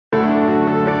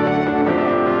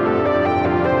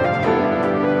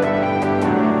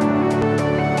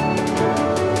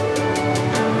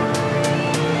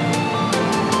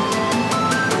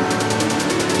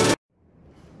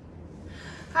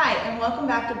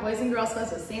Boys and Girls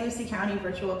Clubs with St. Lucie County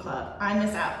Virtual Club. I'm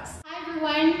Miss Alex. Hi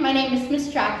everyone, my name is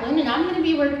Miss Jacqueline and I'm going to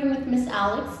be working with Miss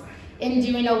Alex in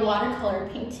doing a watercolor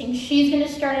painting. She's going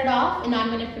to start it off and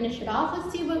I'm going to finish it off.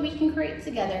 Let's see what we can create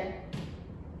together.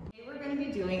 Today we're going to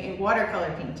be doing a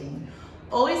watercolor painting.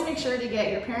 Always make sure to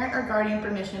get your parent or guardian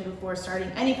permission before starting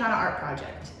any kind of art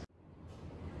project.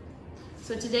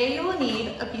 So today you will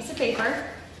need a piece of paper,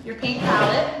 your paint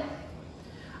palette.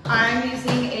 I'm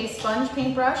using a sponge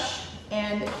paintbrush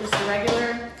and just a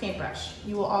regular paintbrush.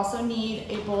 You will also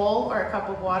need a bowl or a cup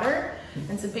of water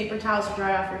and some paper towels to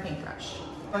dry off your paintbrush.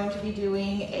 I'm going to be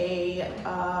doing a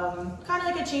kind of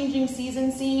like a changing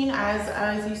season scene.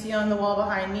 As you see on the wall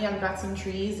behind me, I've got some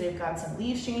trees. They've got some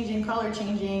leaves changing, color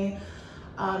changing,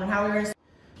 and how we're going to.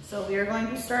 So we are going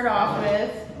to start off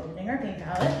with opening our paint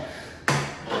palette.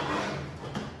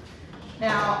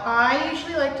 Now, I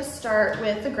usually like to start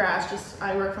with the grass,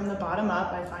 I work from the bottom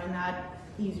up. I find that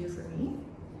easier for me.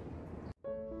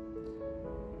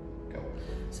 Go.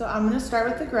 So I'm gonna start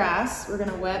with the grass. We're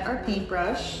gonna wet our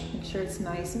paintbrush, make sure it's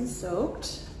nice and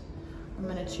soaked. I'm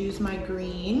gonna choose my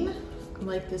green. I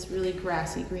like this really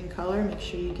grassy green color. Make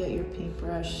sure you get your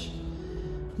paintbrush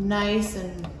nice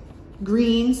and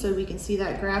green so we can see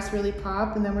that grass really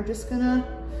pop. And then we're just gonna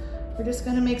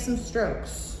make some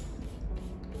strokes.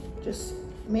 Just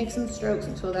make some strokes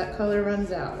until that color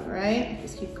runs out, all right?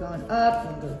 Just keep going up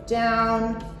and go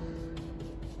down.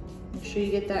 Make sure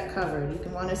you get that covered. You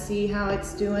can wanna see how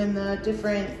it's doing the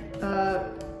different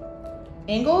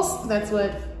angles. That's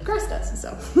what grass does,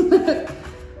 so. We're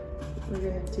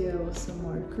gonna do some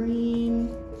more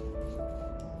green.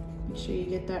 Make sure you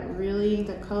get that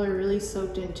color really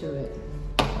soaked into it.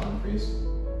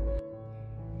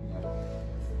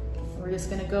 We're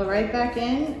just gonna go right back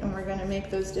in and we're gonna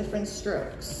make those different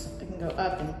strokes. I can go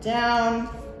up and down.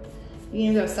 You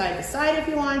can go side to side if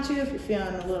you want to, if you're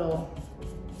feeling a little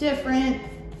different.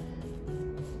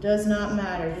 Does not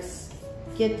matter, just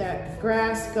get that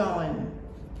grass going.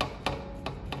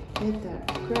 Get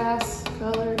that grass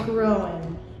color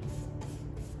growing.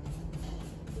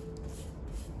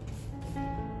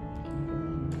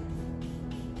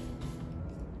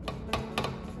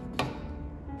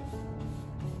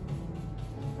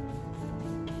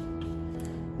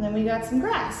 And then we got some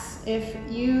grass. If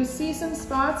you see some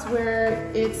spots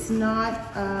where it's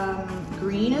not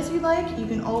green as you like, you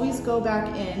can always go back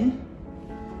in.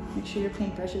 Make sure your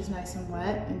paintbrush is nice and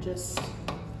wet and just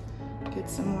get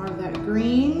some more of that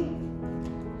green.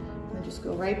 And then just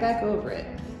go right back over it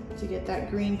to get that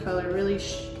green color really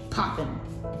popping.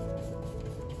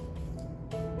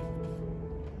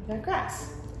 That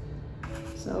grass.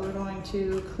 So we're going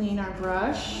to clean our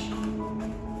brush.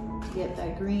 Get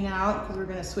that green out because we're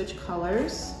going to switch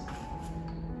colors.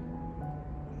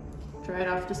 Dry it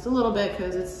off just a little bit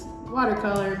because it's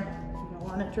watercolor. You don't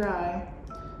want it dry.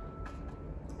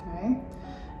 Okay.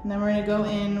 And then we're going to go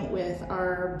in with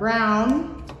our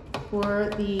brown for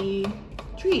the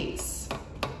trees.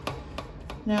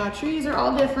 Now trees are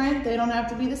all different. They don't have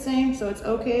to be the same, so it's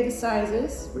okay the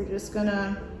sizes. We're just going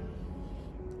to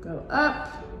go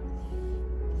up.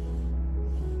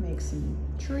 Make some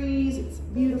trees, it's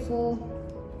beautiful.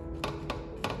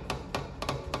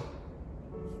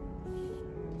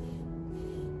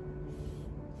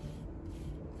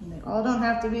 And they all don't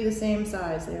have to be the same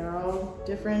size. They are all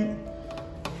different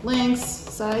lengths,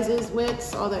 sizes,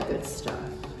 widths, all that good stuff.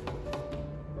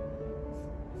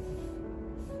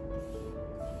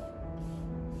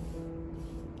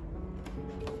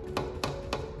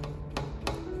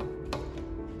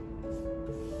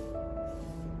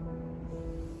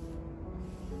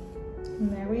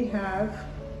 And there we have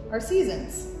our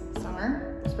seasons: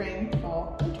 summer, spring,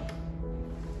 fall, winter.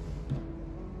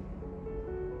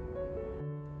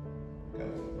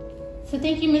 So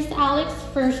thank you, Miss Alex,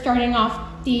 for starting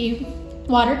off the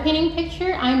water painting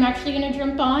picture. I'm actually going to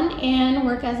jump on and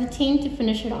work as a team to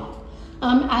finish it off.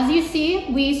 As you see,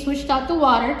 we switched out the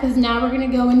water because now we're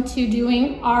going to go into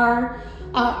doing our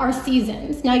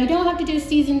seasons. Now you don't have to do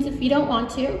seasons if you don't want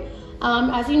to.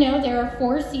 As you know, there are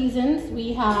 4 seasons.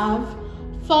 We have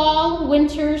fall,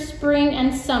 winter, spring,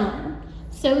 and summer.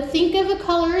 So think of a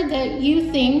color that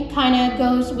you think kind of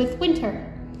goes with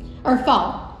winter or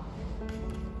fall.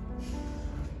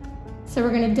 So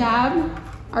we're gonna dab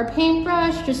our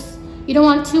paintbrush. You don't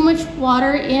want too much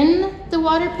water in the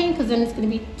water paint because then it's gonna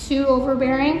be too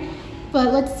overbearing.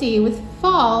 But let's see, with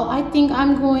fall, I think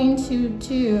I'm going to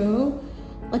do,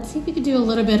 let's see if we could do a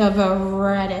little bit of a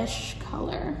reddish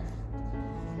color.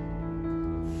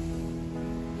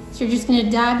 So you're just gonna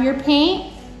dab your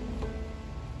paint.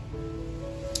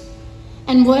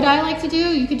 And what I like to do,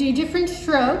 you could do different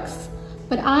strokes,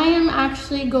 But I am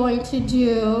actually going to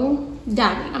do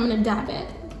dabbing. I'm gonna dab it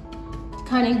to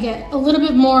kind of get a little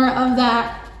bit more of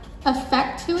that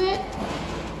effect to it.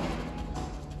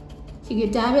 So you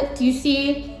can dab it. Do you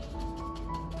see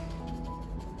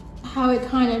how it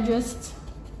kind of just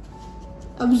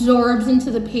absorbs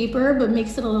into the paper, but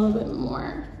makes it a little bit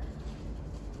more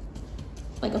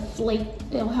like a flake?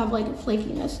 It'll have like a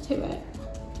flakiness to it.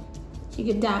 So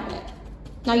you can dab it.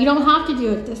 Now you don't have to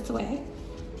do it this way.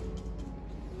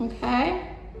 Okay?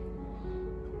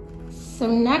 So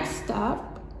next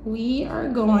up, we are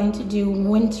going to do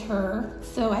winter.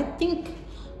 So I think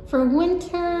for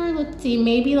winter, let's see,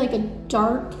 maybe like a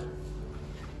dark,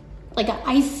 like an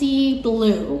icy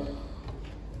blue.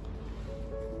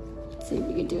 Let's see if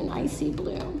we could do an icy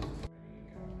blue.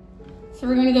 So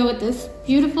we're gonna go with this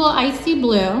beautiful icy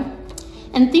blue.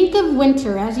 And think of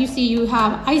winter. As you see, you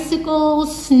have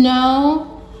icicles, snow.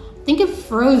 Think of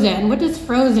Frozen. What does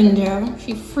Frozen do?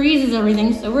 She freezes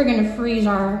everything, so we're gonna freeze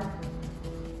our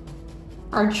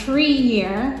tree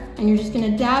here. And you're just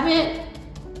gonna dab it.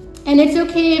 And it's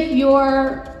okay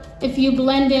if you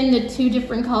blend in the two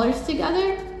different colors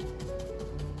together.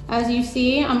 As you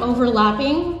see, I'm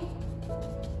overlapping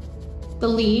the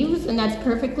leaves, and that's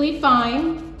perfectly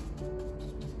fine.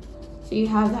 So you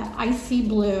have that icy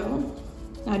blue.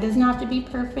 Now it doesn't have to be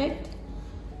perfect.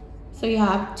 So you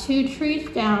have two trees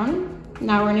down.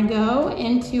 Now we're gonna go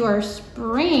into our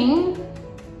spring.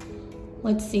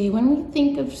 Let's see, when we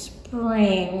think of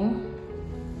spring,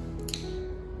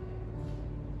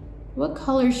 what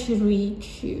color should we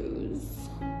choose?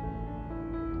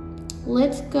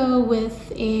 Let's go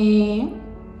with a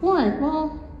orange.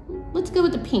 Well, let's go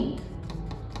with the pink.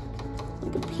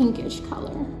 Like a pinkish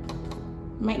color.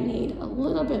 Might need a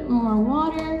little bit more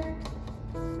water.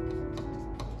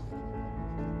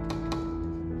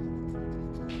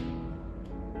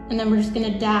 And then we're just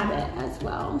gonna dab it as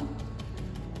well.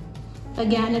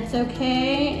 Again, it's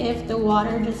okay if the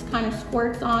water just kind of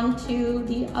squirts onto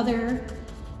the other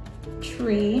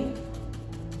tree.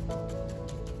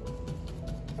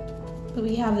 But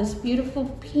we have this beautiful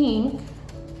pink.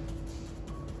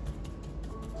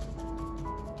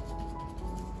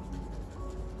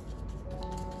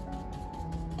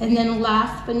 And then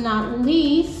last but not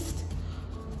least,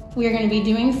 we're gonna be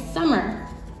doing summer.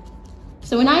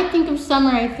 So when I think of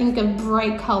summer, I think of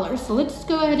bright colors. So let's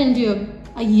go ahead and do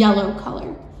a yellow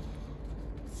color.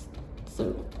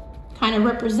 So kind of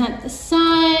represent the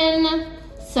sun,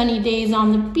 sunny days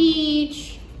on the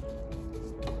beach.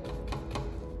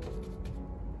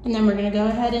 And then we're gonna go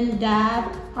ahead and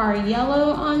dab our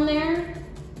yellow on there.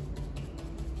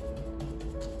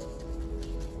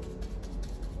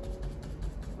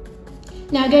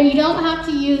 Now again, you don't have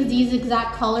to use these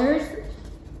exact colors.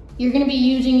 You're gonna be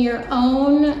using your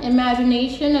own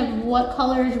imagination of what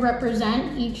colors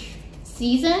represent each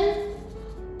season.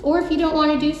 Or if you don't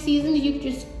wanna do seasons, you can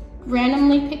just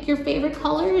randomly pick your favorite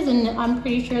colors, and I'm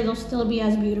pretty sure they'll still be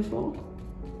as beautiful.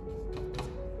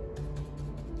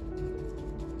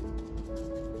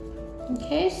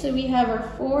 Okay, so we have our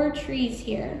 4 trees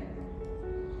here.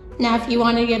 Now, if you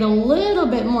want to get a little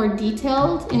bit more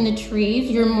detailed in the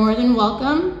trees, you're more than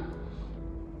welcome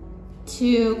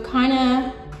to kind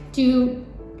of do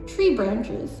tree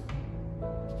branches.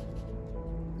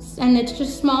 And it's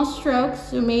just small strokes,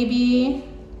 so maybe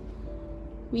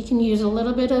we can use a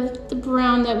little bit of the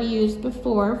brown that we used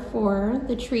before for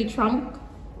the tree trunk.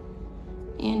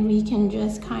 And we can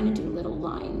just kind of do little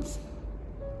lines,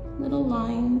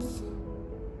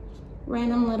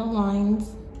 random little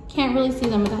lines. Can't really see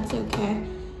them, but that's okay.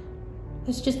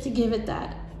 It's just to give it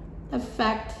that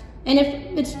effect. And if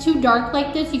it's too dark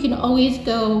like this, you can always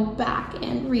go back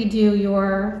and redo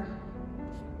your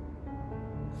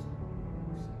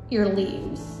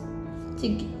leaves to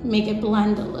make it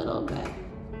blend a little bit,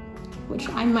 which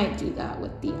I might do that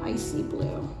with the icy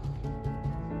blue.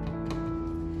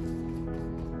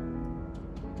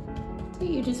 So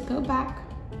you just go back,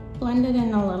 blend it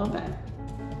in a little bit.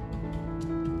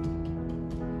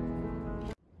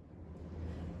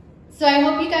 So I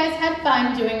hope you guys had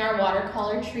fun doing our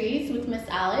watercolor trees with Miss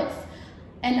Alex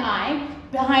and I.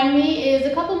 Behind me is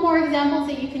a couple more examples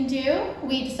that you can do.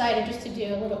 We decided just to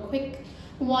do a little quick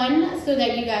one so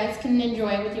that you guys can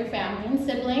enjoy with your family and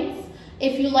siblings.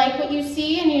 If you like what you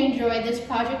see and you enjoy this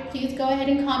project, please go ahead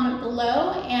and comment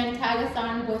below and tag us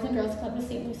on Boys and Girls Club of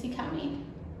St. Lucie County.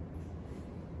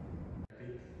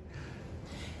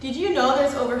 Did you know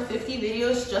there's over 50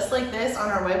 videos just like this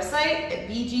on our website at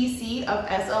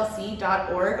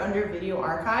bgcofslc.org under video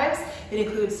archives? It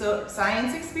includes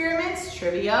science experiments,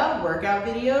 trivia, workout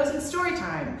videos, and story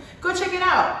time. Go check it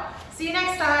out. See you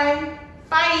next time.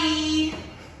 Bye.